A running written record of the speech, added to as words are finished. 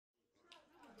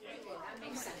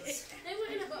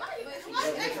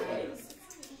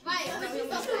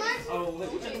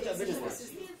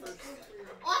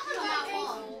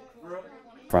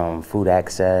From food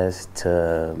access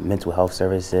to mental health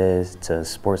services to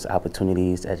sports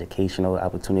opportunities, educational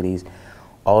opportunities,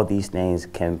 all these things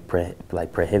can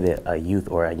prohibit a youth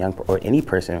or a young or any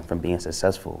person from being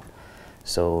successful.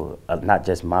 So not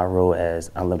just my role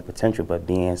as Unlimited Potential, but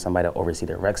being somebody that oversees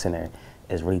the rec center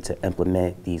is really to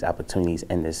implement these opportunities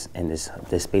in this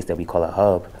space that we call a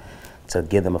hub, to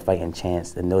give them a fighting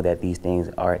chance, to know that these things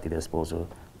are at their disposal,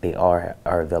 they are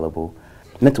available.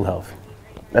 Mental health,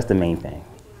 that's the main thing.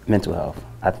 Mental health.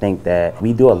 I think that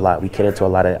we do a lot. We cater to a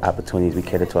lot of opportunities. We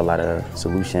cater to a lot of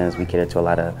solutions. We cater to a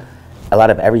lot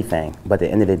of everything. But at the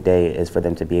end of the day, is for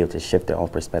them to be able to shift their own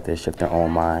perspective, shift their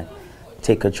own mind,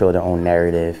 take control of their own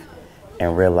narrative,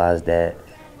 and realize that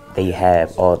they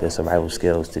have all the survival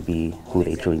skills to be who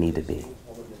they truly need to be.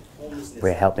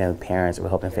 We're helping parents, we're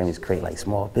helping families create like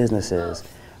small businesses.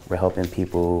 We're helping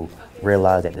people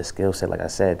realize that the skill set, like I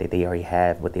said, that they already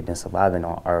have, what they've been surviving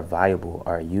on, are valuable,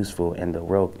 are useful, and the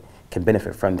world can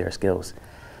benefit from their skills.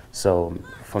 So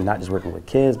from not just working with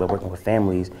kids, but working with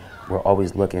families, we're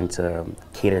always looking to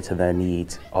cater to their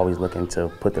needs, always looking to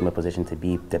put them in a position to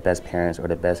be the best parents or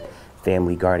the best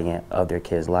family guardian of their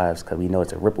kids' lives, because we know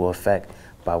it's a ripple effect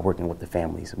by working with the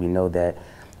families. We know that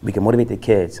we can motivate the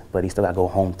kids, but they still gotta go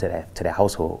home to that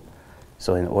household.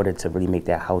 So in order to really make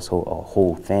that household a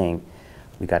whole thing,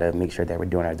 we gotta make sure that we're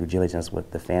doing our due diligence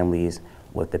with the families,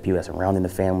 with the people that's surrounding the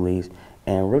families,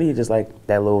 and really just like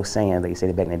that little saying, like you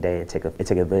said back in the day, it take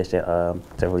a village to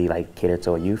really like cater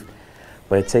to a youth,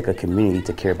 but it take a community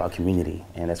to care about community,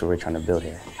 and that's what we're trying to build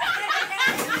here.